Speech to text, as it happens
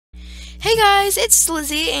Hey guys, it's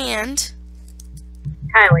Lizzie and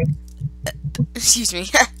Kylie. excuse me.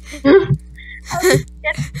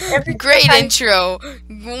 Every Great time, intro.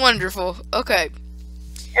 Wonderful. Okay.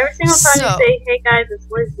 every single time you say, "Hey guys, it's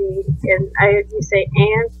Lizzie," and you say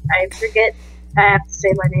 "and," I forget I have to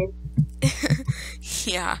say my name.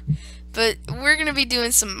 Yeah. But we're gonna be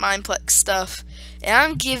doing some Mineplex stuff, and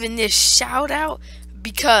I'm giving this shout out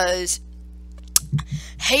because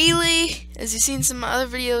Haley, as you've seen some other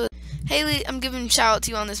videos, Haley, I'm giving a shout out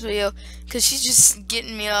to you on this video because she's just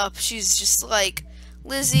getting me up. She's just like,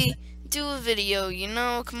 Lizzie, do a video, you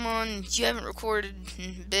know, come on, you haven't recorded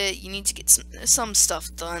in a bit, you need to get some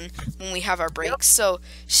stuff done when we have our breaks. So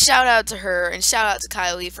shout out to her and shout out to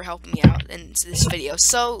Kylie for helping me out in this video.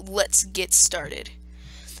 So let's get started.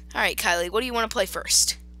 Alright, Kylie, what do you want to play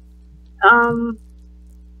first?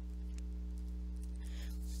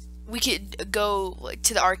 We could go like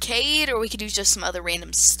to the arcade, or we could do just some other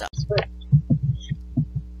random stuff. They're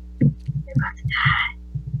about to die.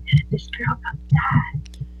 This girl about to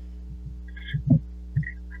die.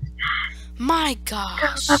 My gosh.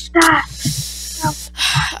 Girl about to die.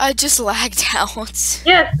 I just lagged out.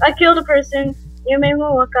 Yes, I killed a person. You made me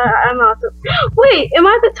look. I'm also. Wait, am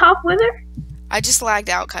I the top winner? I just lagged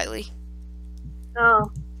out, Kylie. Oh.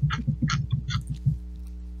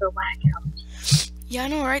 The lag out. Yeah, I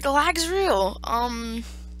know, right? The lag's real. Oh,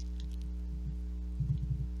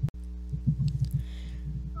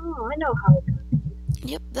 I know how it goes.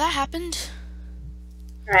 Yep, that happened.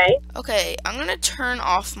 Right. Okay, I'm gonna turn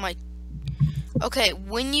off my... Okay,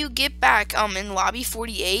 when you get back, in lobby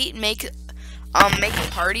 48, make a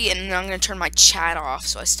party, and then I'm gonna turn my chat off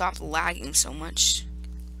so I stop lagging so much.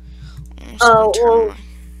 Oh, well,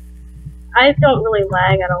 I don't really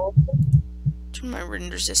lag at all. Turn my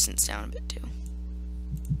render resistance down a bit, too.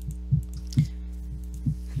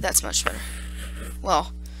 That's much better.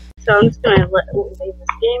 Well. So I'm just gonna leave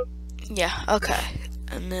this game. Yeah, okay.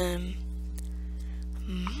 And then...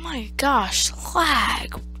 My gosh,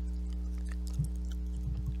 lag.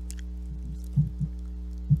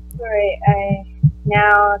 Alright,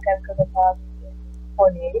 now I gotta go to lobby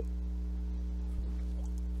 48.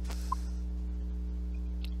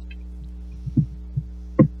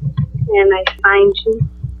 And I find you.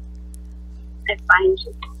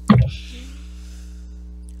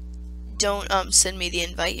 Don't send me the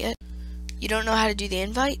invite yet. You don't know how to do the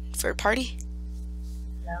invite for a party?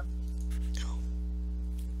 No.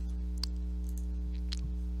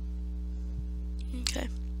 Okay.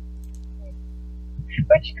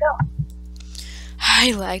 Where'd you go?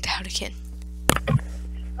 I lagged out again.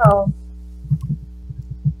 Oh.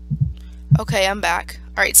 Okay, I'm back.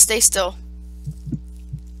 Alright, stay still.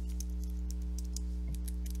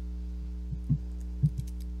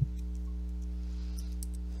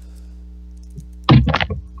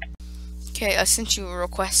 Okay, I sent you a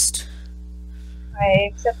request. I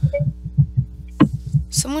accepted it.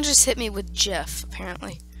 Someone just hit me with Jeff,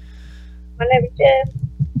 apparently. My name is Jeff.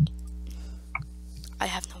 I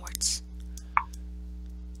have no words.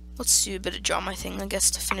 Let's do a bit of draw my thing, I guess,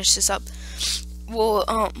 to finish this up. We'll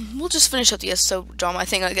just finish up the episode, draw my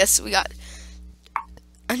thing, I guess. We got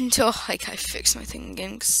until, like, I fix my thing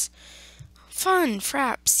again, 'cause fun,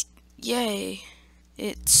 fraps, yay.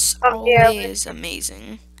 It's always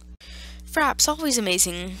amazing. Fraps, always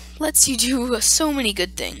amazing. Lets you do so many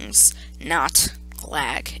good things. Not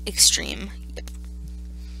lag extreme. Yep.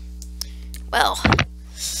 Well,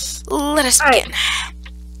 let us begin.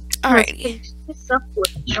 Alrighty. This up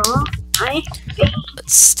with draw.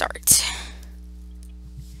 Let's start.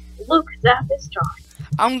 Look, that is drawing.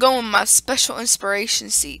 I'm going my special inspiration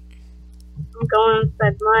seat. I'm going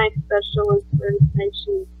inside my special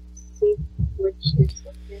inspiration seat, which is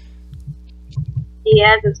okay. He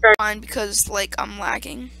hasn't started. Fine, because, like, I'm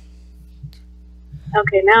lagging.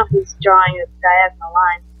 Okay, now he's drawing a diagonal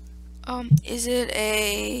line. Is it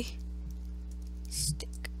a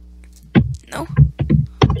stick? No?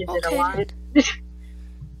 Is it a line?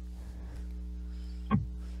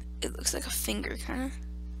 It looks like a finger, kind of.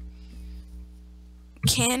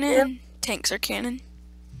 Cannon? Yep. Tanks are cannon.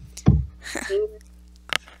 I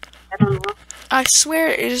don't know. I swear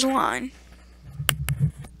it is a line.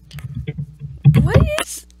 What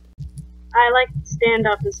is... I like to stand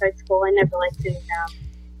up inside school. I never like sitting down.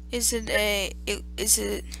 Is it a... Is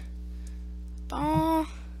it... Ball?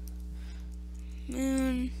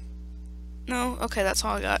 Moon? No? Okay, that's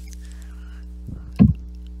all I got.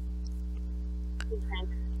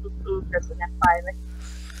 Pressing F5.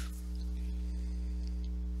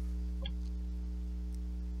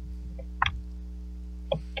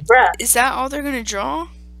 Bruh. Is that all they're gonna draw?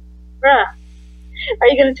 Bruh. Are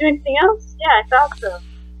you gonna do anything else? Yeah, I thought so.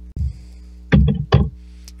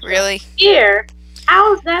 Really? Beer?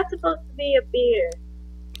 How is that supposed to be a beer?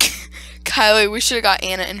 Kylie, we should have got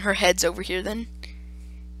Anna and her heads over here then.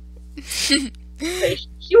 Wait,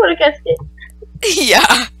 she would have guessed it.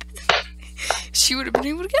 Yeah. She would have been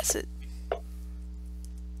able to guess it.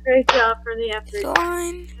 Great job for the effort.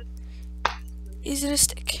 Line. Is it a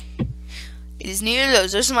stick? It is neither of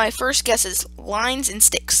those. Those are my first guesses. Lines and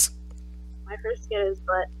sticks. My first guess is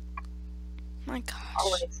butt. My gosh.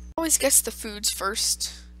 Always. Always guess the foods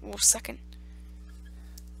first. Or second.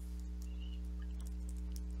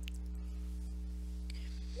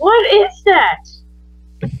 What is that?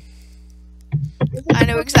 I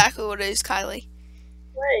know exactly what it is, Kylie.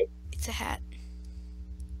 Wait, It's a hat.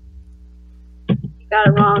 you got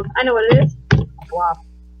it wrong. I know what it is. Wow.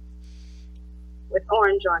 With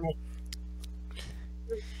orange on it.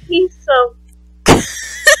 He's so...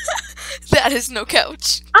 That is no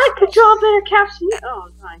couch. I could draw a better couch than you. Oh,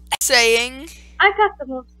 I'm fine. Saying, I got the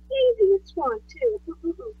most easiest one, too.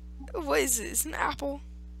 what is this? An apple?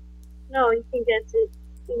 No, you can guess it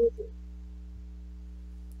easy.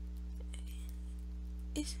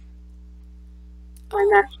 My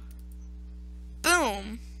match.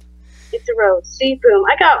 Boom. It's a rose. See, boom.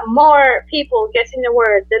 I got more people guessing the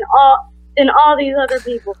word than all these other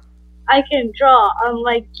people. I can draw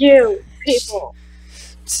unlike you people.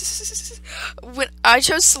 When I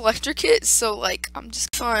chose Selectrikit, so like I'm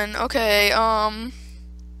just fun. Okay,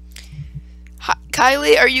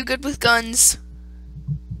 Kylie, are you good with guns?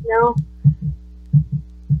 No.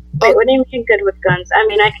 Wait, what do you mean good with guns? I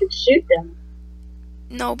mean, I can shoot them.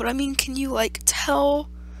 No, but I mean, can you like tell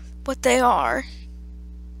what they are?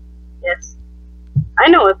 Yes. I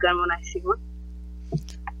know a gun when I see one.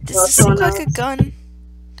 Does this look like a gun?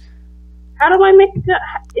 How do I make a gun?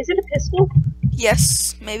 Is it a pistol?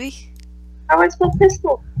 Yes, maybe. How do I spell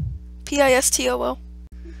pistol? Pistol.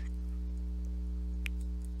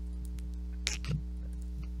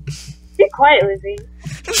 Be quiet, Lizzie.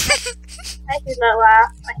 I hear that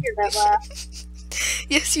laugh. I hear that laugh.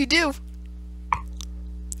 Yes, you do.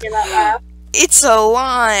 Hear that laugh? It's a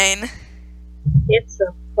line. It's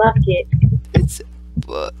a bucket. It's a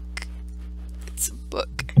book. It's a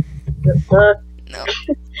book. The book. No.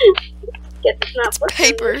 Guess it's not It's book.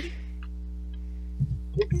 paper.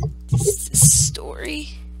 It's a story.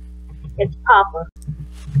 It's Papa.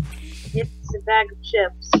 It's a bag of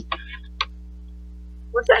chips.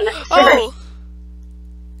 What's that next word? Oh,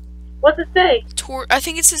 What's it say? I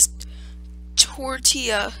think it says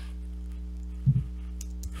tortilla.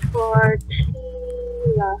 Tortilla.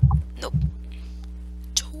 Nope.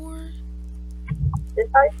 Is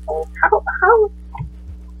how you spell it? How?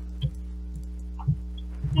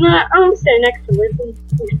 Nah, I'm gonna stay next to Lizzie.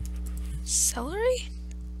 Celery?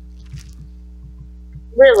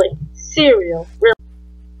 Really? Cereal? Really?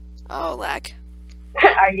 Oh, lag.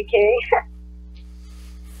 Are you kidding?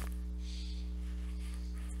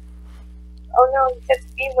 Oh no, you said the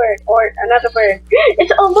B word or another word.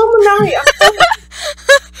 It's Illuminati.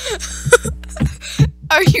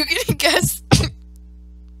 Are you gonna guess?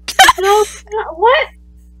 No, what?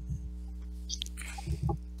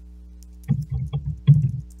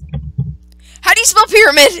 How do you spell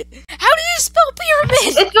pyramid? How do you spell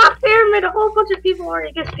pyramid? It's not pyramid. A whole bunch of people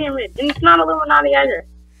already guessed pyramid, and it's not Illuminati either.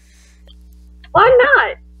 Why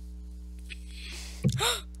not?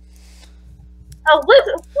 Oh,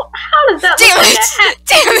 listen. How does that Damn look it! like a hat?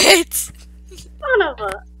 Damn it! Son of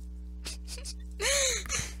a.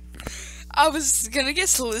 I was gonna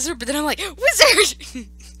guess lizard, but then I'm like, wizard!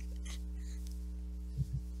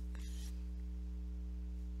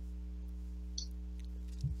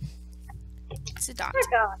 It's a dot. Oh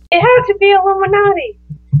my God. It had to be Illuminati.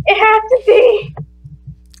 It had to be.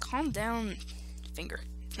 Calm down, finger.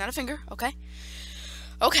 It's not a finger, okay?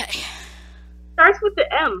 Okay. Starts with the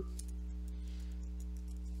M.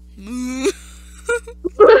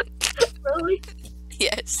 Really?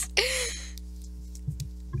 Yes.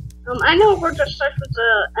 I know a word that starts with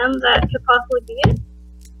the M that could possibly be it.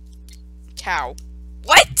 Cow.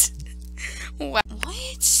 What? What?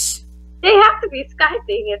 They have to be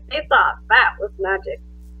Skyping if they thought that was magic.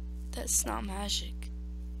 That's not magic.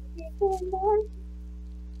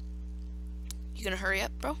 You gonna hurry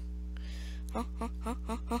up, bro? Huh?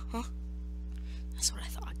 That's what I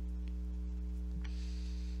thought.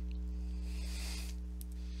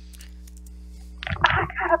 I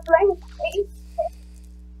got a blank face.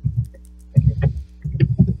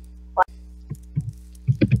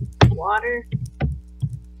 Water.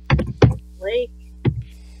 Lake.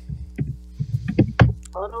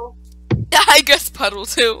 Puddle. I guess puddle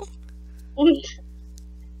too.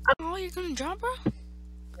 Oh, you're gonna draw, bro?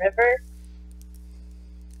 River.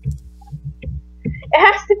 It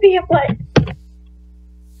has to be a button.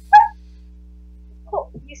 Oh,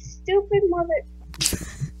 you stupid mother.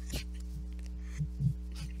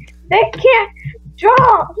 They can't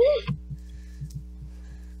draw.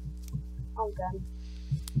 I'm done.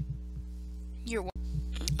 You're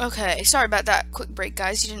okay. Sorry about that quick break,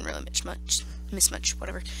 guys. You didn't really miss much.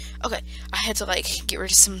 Whatever. Okay, I had to like get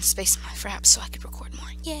rid of some space in my fraps so I could record more.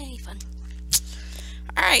 Yay, fun.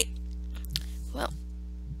 All right. Well,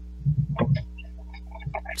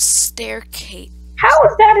 staircase. How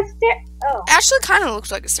is that a stair? Oh, Actually, kind of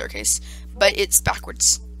looks like a staircase, but it's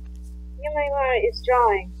backwards. you may want it's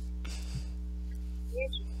drawing.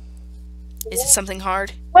 Is it something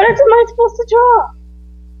hard? What else am I supposed to draw?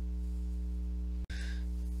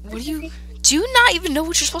 What do you not even know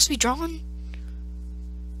what you're supposed to be drawing?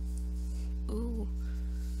 Ooh.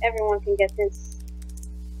 Everyone can get this.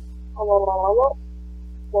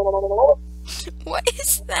 What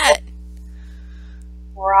is that?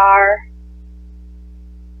 Rar.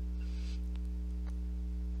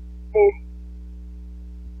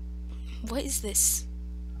 What is this?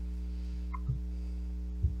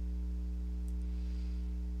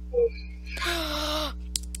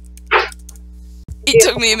 It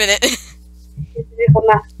took me a minute. You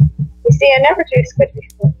see, I never drew squid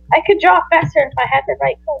before. I could draw faster if I had the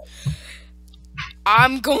right color.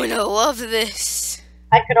 I'm going to love this.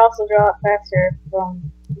 I could also draw it faster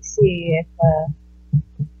from, you see, if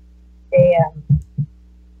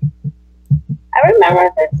I remember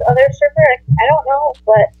this other server, I don't know,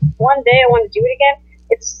 but one day I want to do it again.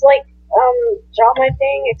 It's like, draw my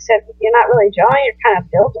thing, except you're not really drawing, you're kind of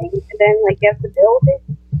building, and then, like, you have to build it,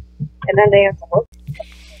 and then they have to look.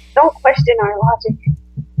 Don't question our logic.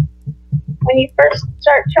 When you first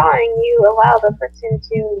start drawing, you allow the person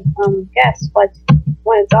to, guess, but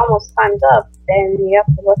when it's almost time's up, then you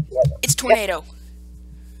have to look the other. It's tornado.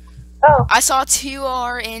 Oh. I saw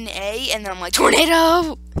T-R-N-A, and then I'm like,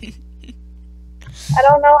 tornado! I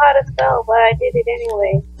don't know how to spell, but I did it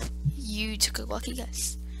anyway. You took a lucky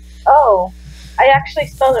guess. Oh, I actually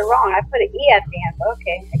spelled it wrong. I put an E at the end.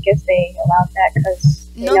 Okay, I guess they allowed that because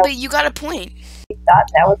no, but you got a point. They thought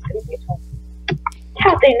that was going to be fun.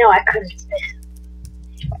 How'd they know I couldn't spell?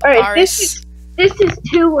 All right, this is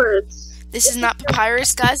 2 words. This is not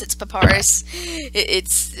papyrus, guys. It's papyrus.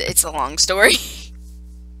 It's a long story.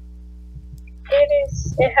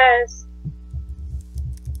 It has.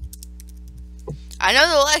 I know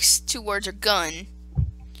the next 2 words are gun.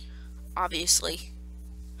 Obviously.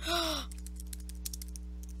 I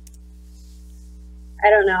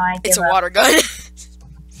don't know. It's a water gun.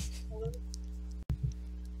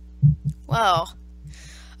 Well.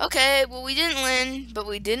 Okay, well, we didn't win, but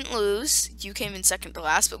we didn't lose. You came in second to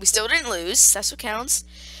last, but we still didn't lose. That's what counts.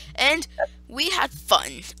 And we had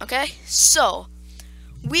fun, okay? So,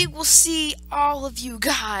 we will see all of you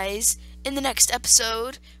guys in the next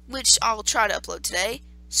episode, which I'll try to upload today.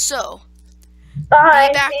 So, bye.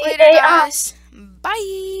 Be back later, guys. Bye.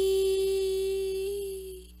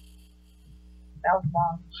 That was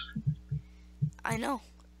long. I know,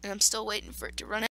 and I'm still waiting for it to run out.